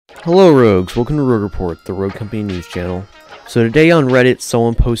Hello Rogues, welcome to Rogue Report, the Rogue Company news channel. So today on Reddit,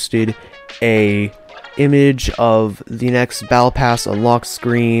 someone posted a image of the next Battle Pass unlock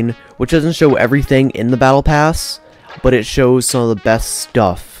screen, which doesn't show everything in the Battle Pass, but it shows some of the best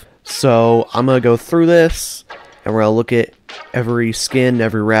stuff. So I'm gonna go through this, and we're gonna look at every skin,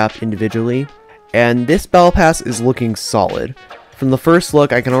 every wrap individually. And this Battle Pass is looking solid. From the first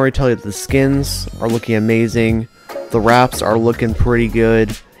look, I can already tell you that the skins are looking amazing, the wraps are looking pretty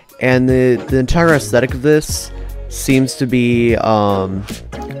good, and the entire aesthetic of this seems to be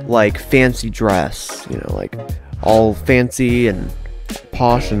like fancy dress, you know, like all fancy and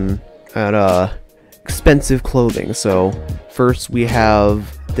posh and expensive clothing. So first we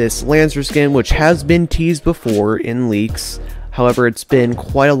have this Lancer skin, which has been teased before in leaks. However, it's been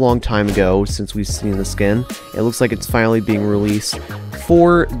quite a long time ago since we've seen the skin. It looks like it's finally being released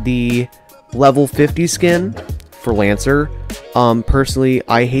for the level 50 skin for Lancer. Personally,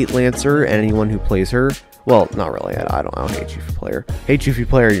 I hate Lancer and anyone who plays her. Well, not really. I don't hate you if you play her. Hate you if you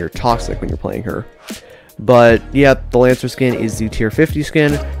play her, you're toxic when you're playing her. But yeah, the Lancer skin is the tier 50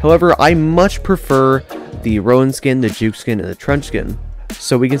 skin. However, I much prefer the Rowan skin, the Juke skin, and the Trench skin.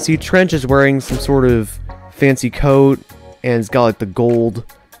 So we can see Trench is wearing some sort of fancy coat, and it's got like the gold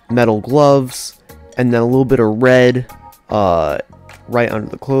metal gloves, and then a little bit of red right under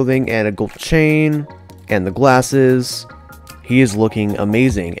the clothing, and a gold chain, and the glasses. He is looking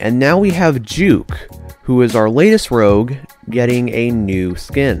amazing. And now we have Juke, who is our latest rogue, getting a new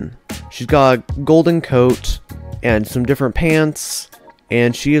skin. She's got a golden coat and some different pants,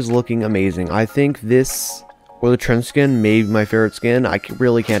 and she is looking amazing. I think this or the Trench skin may be my favorite skin. I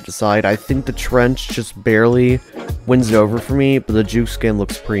really can't decide. I think the Trench just barely wins it over for me, but the Juke skin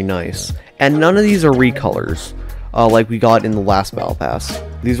looks pretty nice. And none of these are recolors, like we got in the last Battle Pass.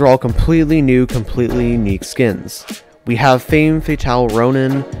 These are all completely new, completely unique skins. We have Fame Fatale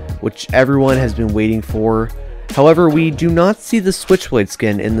Ronin, which everyone has been waiting for. However, we do not see the Switchblade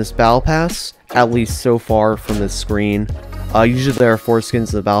skin in this Battle Pass, at least so far from this screen. Usually there are 4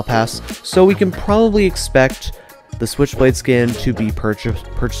 skins in the Battle Pass, so we can probably expect the Switchblade skin to be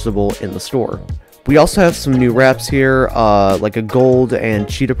purchasable in the store. We also have some new wraps here, like a gold and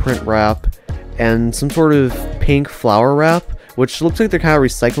cheetah print wrap, and some sort of pink flower wrap, which looks like they're kind of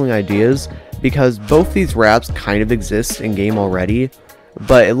recycling ideas, because both these wraps kind of exist in game already,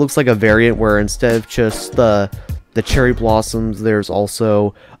 but it looks like a variant where instead of just the cherry blossoms, there's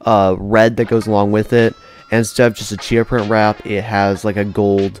also red that goes along with it, and instead of just a cheetah print wrap, it has like a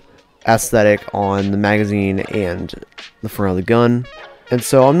gold aesthetic on the magazine and the front of the gun. And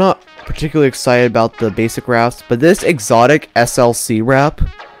so I'm not particularly excited about the basic wraps, but this exotic SLC wrap,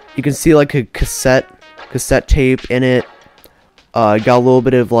 you can see like a cassette tape in it. Got a little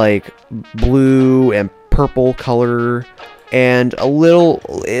bit of like blue and purple color, and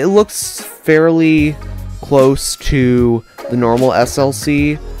it looks fairly close to the normal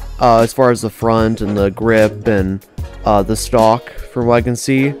SLC as far as the front and the grip and the stock, from what I can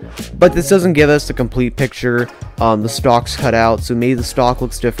see. But this doesn't give us the complete picture. The stock's cut out, so maybe the stock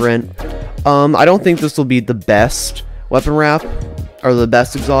looks different. I don't think this will be the best weapon wrap, or the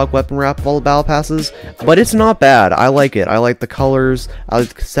best exotic weapon wrap of all the Battle Passes, but it's not bad. I like it. I like the colors, I like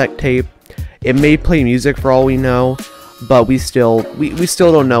the cassette tape. It may play music for all we know, but we still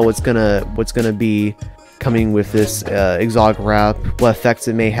don't know what's gonna be coming with this exotic wrap, what effects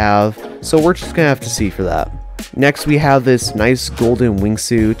it may have, so we're just gonna have to see for that. Next we have this nice golden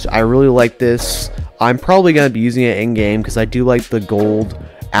wingsuit. I really like this. I'm probably gonna be using it in game because I do like the gold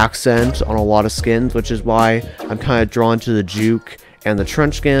accent on a lot of skins, which is why I'm kind of drawn to the Juke and the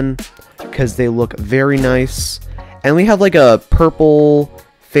Trench skin, because they look very nice. And we have like a purple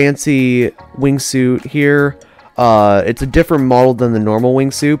fancy wingsuit here. It's a different model than the normal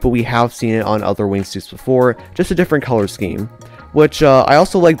wingsuit, but we have seen it on other wingsuits before, just a different color scheme, which I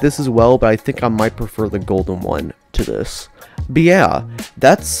also like this as well, but I think I might prefer the golden one to this. But yeah,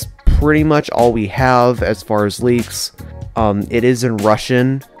 that's pretty much all we have as far as leaks. It is in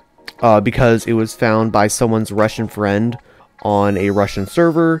Russian, because it was found by someone's Russian friend on a Russian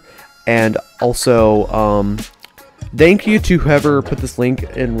server. And also, thank you to whoever put this link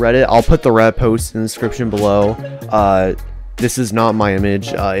in Reddit. I'll put the Reddit post in the description below. This is not my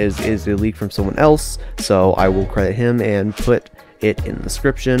image, is a leak from someone else, so I will credit him and put it in the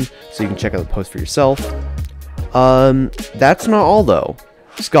description so you can check out the post for yourself. That's not all though.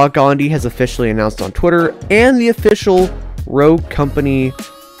 Scott Gandhi has officially announced on Twitter and the official Rogue Company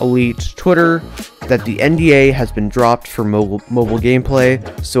Elite Twitter that the NDA has been dropped for mobile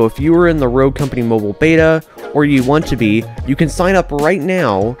gameplay. So if you were in the Rogue Company mobile beta, or you want to be, you can sign up right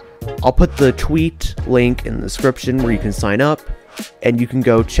now. I'll put the tweet link in the description where you can sign up. and you can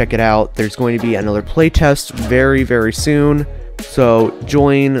go check it out. There's going to be another playtest very, very soon, so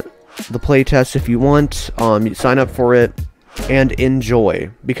join the playtest if you want. Sign up for it and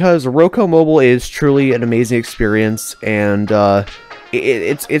enjoy, because Roco Mobile is truly an amazing experience, and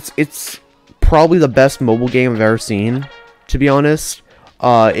it's probably the best mobile game I've ever seen, to be honest.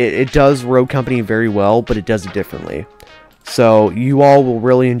 It does Rogue Company very well, but it does it differently. So you all will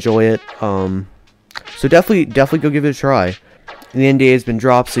really enjoy it. So definitely go give it a try. The NDA has been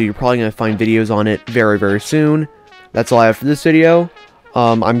dropped, so you're probably going to find videos on it very, very soon. That's all I have for this video.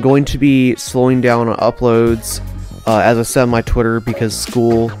 I'm going to be slowing down on uploads, as I said on my Twitter, because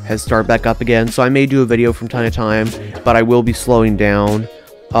school has started back up again. So I may do a video from time to time, but I will be slowing down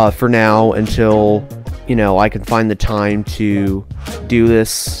for now until, you know, I can find the time to do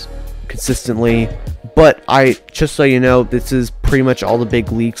this consistently. But just so you know, this is pretty much all the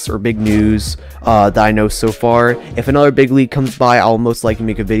big leaks or big news that I know so far. If another big leak comes by, I'll most likely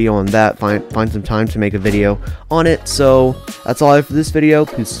make a video on that, find some time to make a video on it. So that's all I have for this video.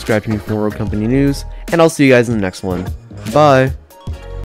 Please subscribe to me for more Rogue Company news, and I'll see you guys in the next one. Bye!